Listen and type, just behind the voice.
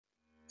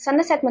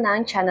Sana set mo na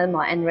ang channel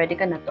mo and ready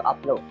ka na to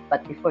upload.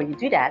 But before you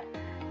do that,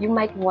 you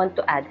might want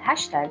to add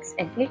hashtags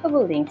and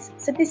clickable links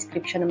sa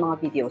description ng mga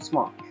videos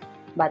mo.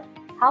 But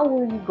how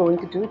will you going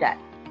to do that?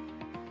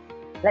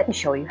 Let me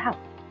show you how.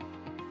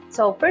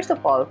 So first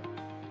of all,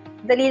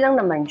 dali lang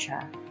naman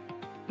siya.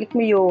 Click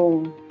mo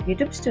yung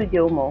YouTube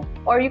Studio mo,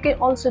 or you can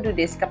also do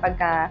this kapag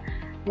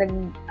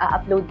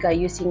nag-upload ka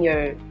using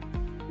your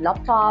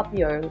laptop,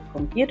 your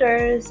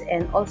computers,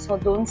 and also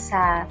doon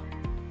sa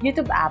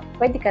YouTube app,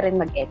 pwede ka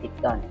rin mag-edit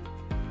doon.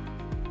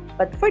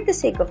 But for the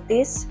sake of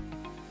this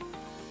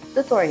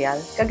tutorial,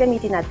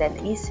 gagamitin natin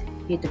is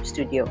YouTube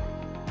Studio.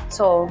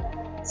 So,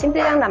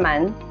 simple lang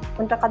naman,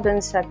 punta ka doon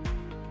sa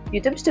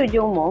YouTube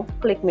Studio mo,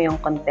 click mo yung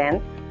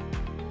content,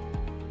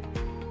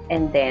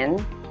 and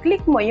then, click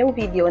mo yung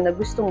video na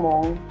gusto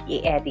mong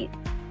i-edit.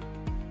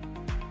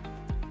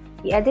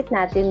 I-edit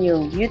natin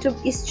yung YouTube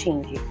is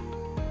changing.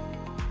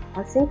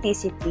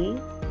 Authenticity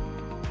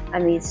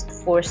amidst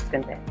forced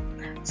content.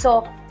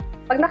 So,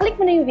 pag naklik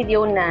mo na yung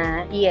video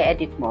na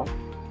i-edit mo,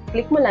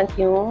 click mo lang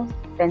yung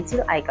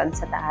pencil icon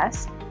sa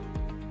taas,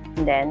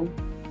 and then,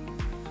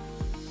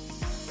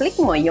 click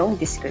mo yung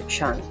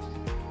description.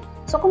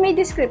 So, kung may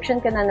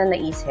description ka na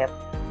naisip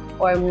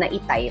or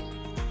na-type,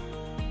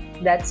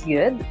 that's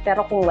good.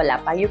 Pero kung wala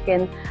pa, you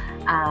can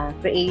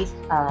create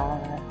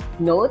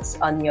notes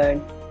on your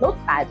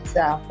notepad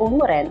sa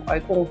phone mo rin, or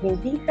kung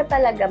hindi ka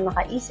talaga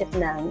makaisip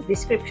ng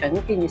description,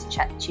 you can use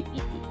ChatGPT.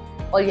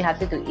 All you have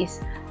to do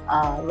is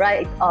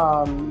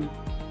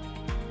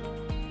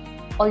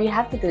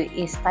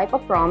type a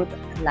prompt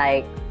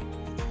like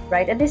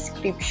write a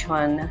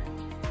description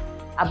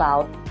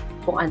about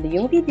kung ano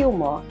yung video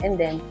mo, and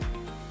then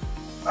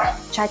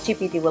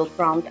ChatGPT will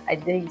prompt a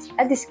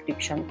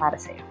description para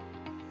sa'yo.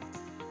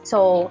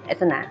 So,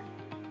 eto na.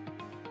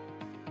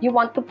 You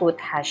want to put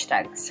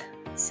hashtags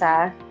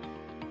sa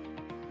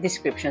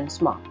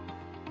descriptions mo.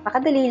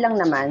 Makadali lang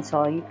naman.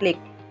 So, you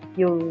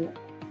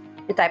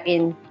type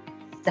in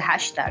the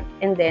hashtag,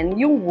 and then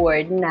yung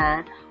word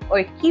na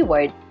or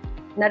keyword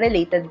na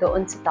related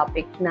doon sa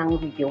topic ng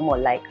video mo,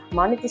 like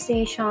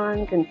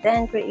monetization,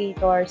 content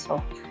creator. So,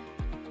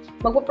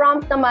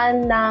 magpo-prompt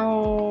naman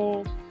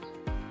ng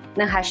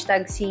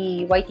hashtag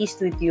si YT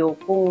Studio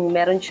kung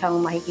meron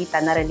siyang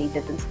makikita na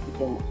related dun sa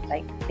video mo,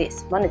 like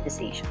this,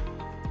 monetization.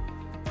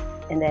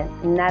 And then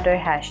another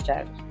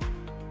hashtag.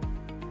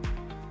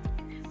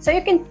 So,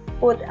 you can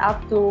put up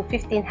to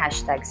 15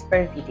 hashtags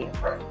per video.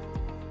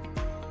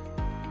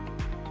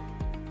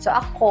 So,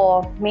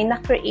 ako, may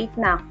na-create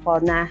na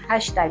ako na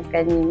hashtag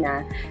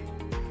kanina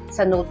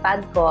sa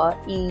notepad ko,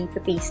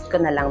 i-paste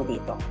ko na lang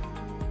dito.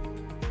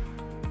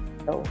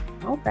 So,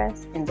 I'll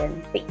press and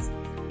then paste.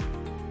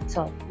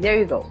 So, there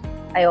you go.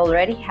 I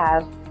already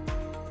have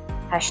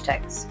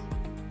hashtags.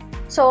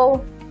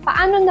 So,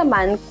 paano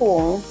naman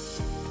kung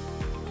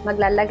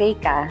maglalagay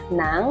ka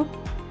ng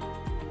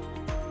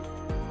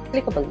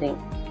clickable link?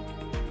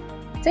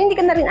 So, hindi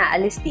ka na rin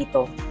aalis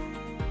dito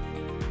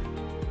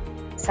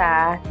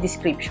sa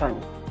description.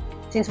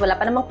 Since wala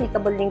pa namang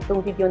clickable link tong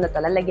video na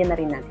to, lalagyan na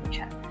rin natin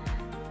siya.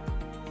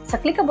 Sa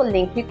clickable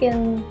link, you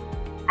can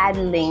add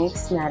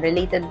links na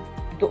related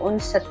doon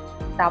sa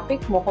topic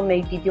mo, kung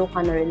may video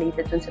ka na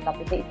related doon sa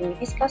topic na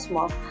i-discuss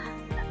mo,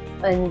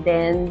 and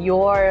then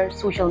your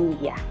social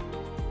media.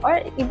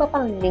 Or iba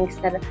pang links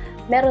na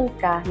meron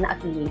ka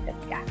na affiliated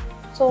ka.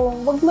 So,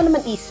 wag mo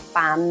naman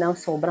i-spam ng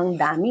sobrang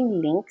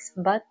daming links,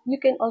 but you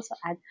can also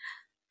add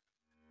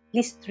at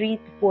least 3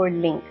 to 4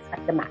 links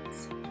at the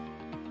max.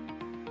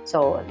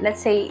 So, let's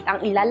say,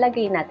 ang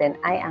ilalagay natin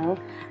ay ang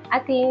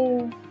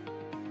ating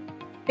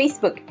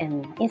Facebook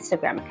and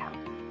Instagram account.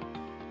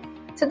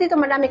 So, dito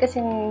marami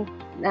kasing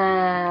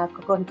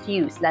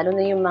confused, lalo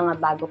na yung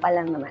mga bago pa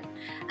lang naman.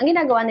 Ang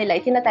ginagawa nila,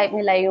 itinatype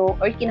nila yung,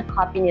 or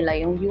kinakopy nila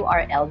yung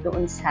URL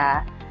doon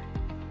sa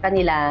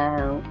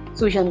kanilang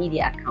social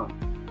media account.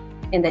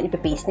 And then,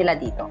 ipapaste nila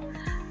dito.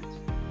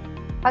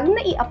 Pag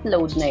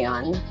na-i-upload na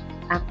yon,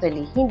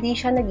 actually, hindi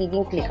siya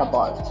nagiging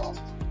clickable.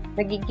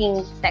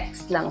 Nagiging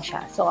text lang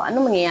siya. So,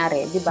 ano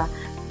mangyayari, di ba?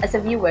 As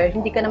a viewer,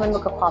 hindi ka naman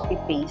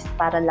magka-copy-paste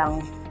para lang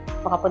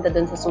makapunta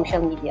dun sa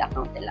social media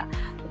account nila.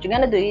 What you're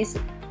gonna do is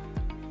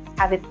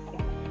have it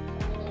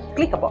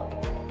clickable.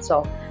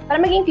 So,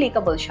 para maging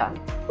clickable siya,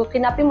 kung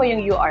kinopy mo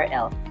yung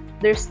URL,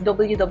 there's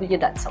www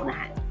sa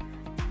unahan.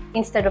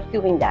 Instead of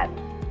doing that,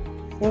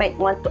 you might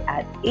want to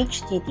add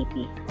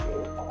http://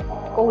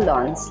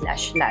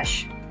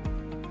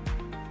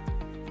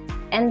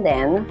 and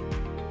then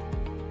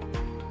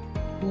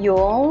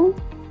yung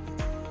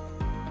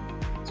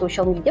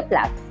social media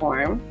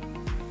platform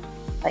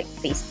like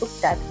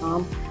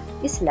facebook.com/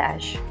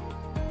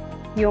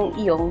 yung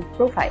iyong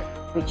profile,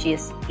 which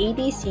is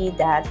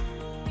adc.alpha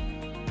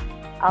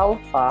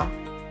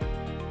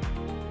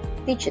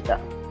digital,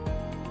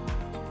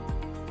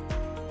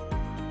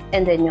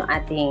 and then yung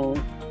ating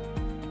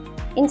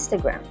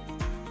Instagram,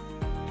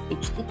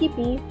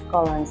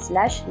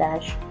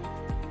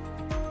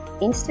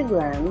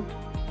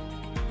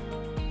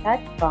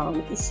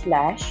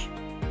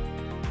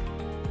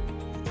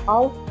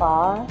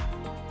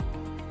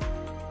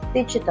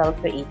 digital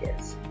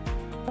creatives.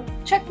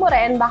 Check mo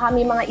rin, baka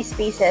may mga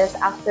spaces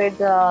after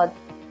the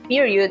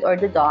period or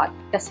the dot,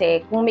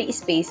 kasi kung may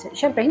space,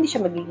 syempre hindi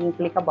siya magiging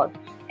clickable.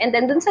 And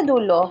then dun sa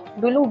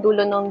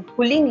dulong-dulo ng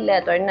huling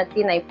letter na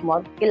tinype mo,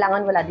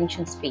 kailangan wala din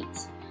siyang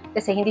space.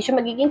 Kasi hindi siya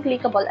magiging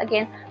clickable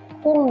again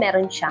kung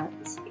meron siyang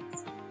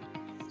space.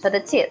 So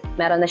that's it.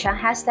 Meron na siyang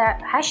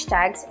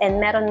hashtags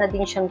and meron na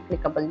din siyang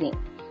clickable link.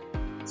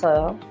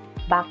 So,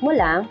 back mo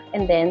lang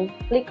and then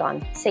click on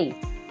save.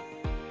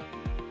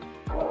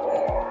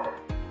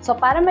 So,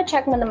 para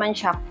ma-check mo naman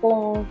siya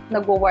kung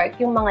nag-work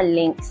yung mga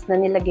links na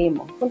nilagay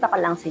mo, punta ka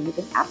lang sa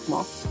YouTube app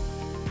mo.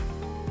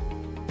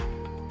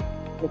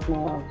 Click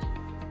mo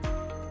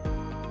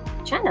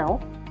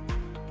channel,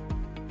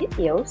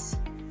 videos.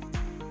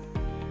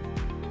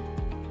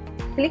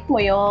 Click mo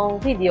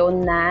yung video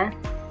na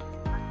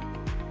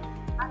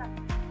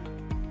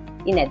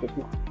inedit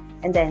mo.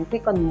 And then,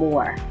 click on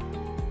more.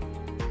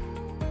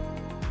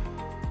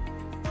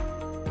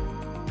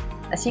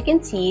 As you can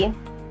see,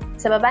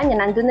 sa baba niya,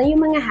 nandun na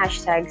yung mga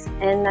hashtags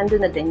and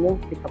nandun na din yung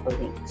clickable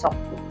link. So,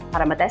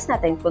 para matest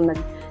natin kung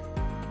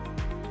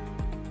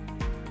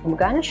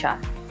gumagana siya,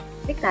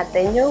 click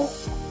natin yung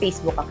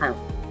Facebook account.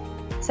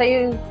 So,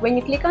 when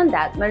you click on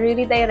that,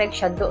 mariredirect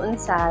siya doon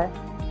sa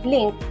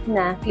link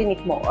na clinic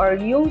mo or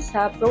yung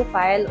sa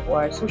profile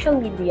or social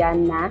media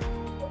na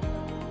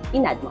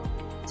inad mo.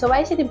 So,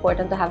 why is it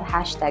important to have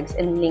hashtags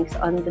and links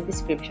on the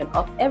description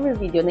of every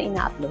video na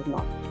ina-upload mo?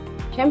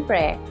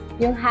 Siyempre,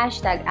 yung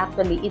hashtag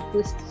actually, it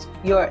boosts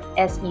your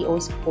SEO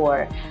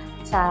score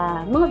sa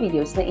mga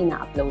videos na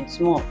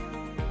ina-uploads mo.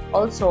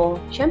 Also,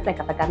 syempre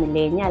kapag ka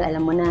millennial,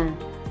 alam mo na,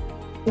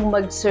 kung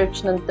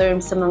mag-search ng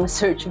terms sa mga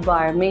search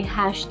bar, may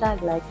hashtag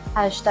like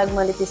hashtag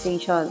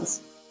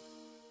monetizations.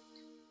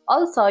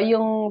 Also,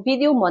 yung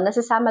video mo,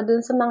 nasasama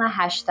dun sa mga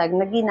hashtag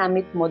na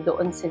ginamit mo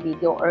doon sa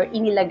video or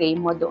inilagay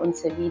mo doon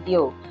sa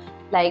video.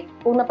 Like,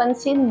 kung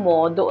napansin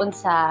mo doon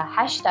sa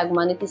hashtag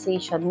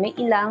monetization, may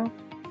ilang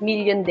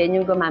million din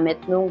yung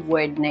gumamit ng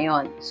word na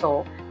yon.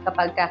 So,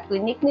 kapag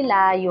ka-click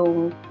nila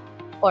yung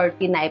or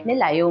tinype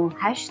nila yung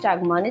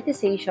hashtag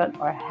monetization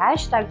or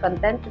hashtag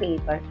content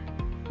creator,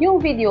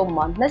 yung video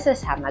mo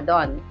nasasama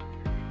doon.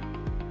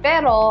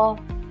 Pero,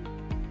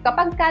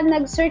 kapag ka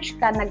nag-search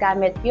ka na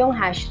gamit yung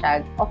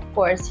hashtag, of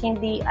course,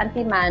 hindi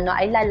antimano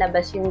ay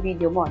lalabas yung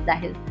video mo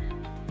dahil,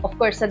 of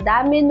course, sa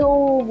dami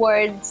ng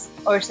words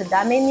or sa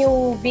dami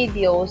yung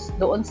videos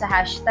doon sa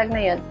hashtag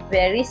na yun,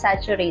 very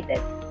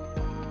saturated.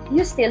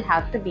 You still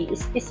have to be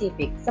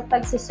specific sa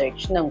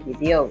pag-search ng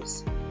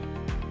videos.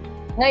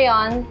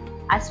 Ngayon,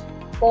 as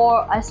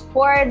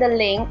for the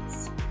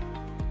links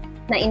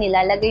na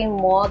inilalagay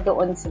mo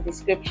doon sa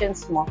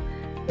descriptions mo,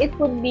 it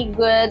would be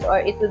good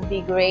or it would be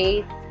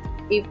great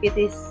if it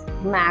is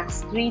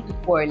max 3 to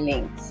 4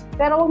 links.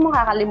 Pero huwag mo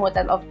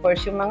kakalimutan, of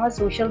course, yung mga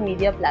social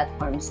media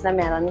platforms na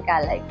meron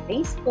ka like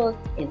Facebook,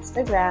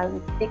 Instagram,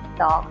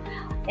 TikTok,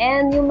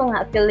 and yung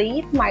mga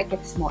affiliate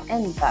markets mo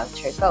and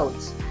voucher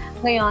codes.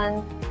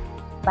 Ngayon,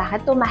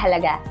 bakit ito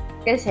mahalaga?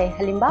 Kasi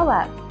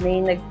halimbawa,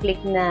 may nag-click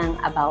ng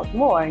about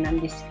mo or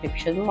ng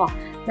description mo.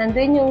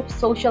 Nandun yung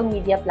social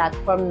media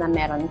platform na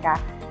meron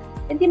ka.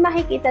 Hindi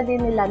makikita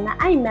din nila na,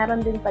 ay, meron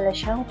din pala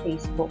siyang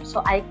Facebook.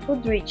 So, I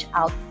could reach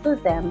out to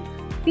them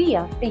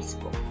via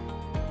Facebook.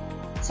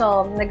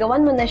 So,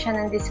 nagawan mo na siya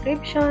ng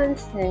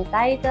descriptions, ng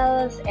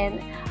titles,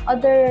 and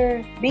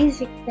other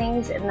basic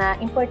things na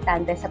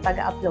importante sa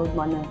pag-upload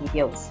mo ng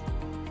videos.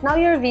 Now,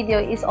 your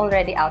video is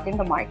already out in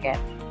the market,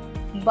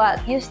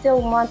 but you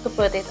still want to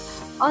put it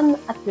on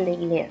a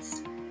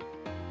playlist.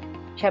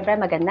 Siyempre,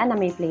 maganda na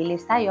may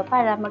playlist tayo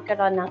para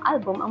magkaroon ng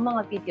album ang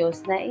mga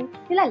videos na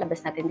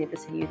nilalabas natin dito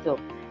sa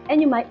YouTube.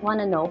 And you might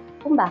wanna know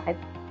kung bakit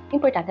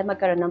importante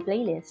magkaroon ng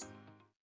playlist.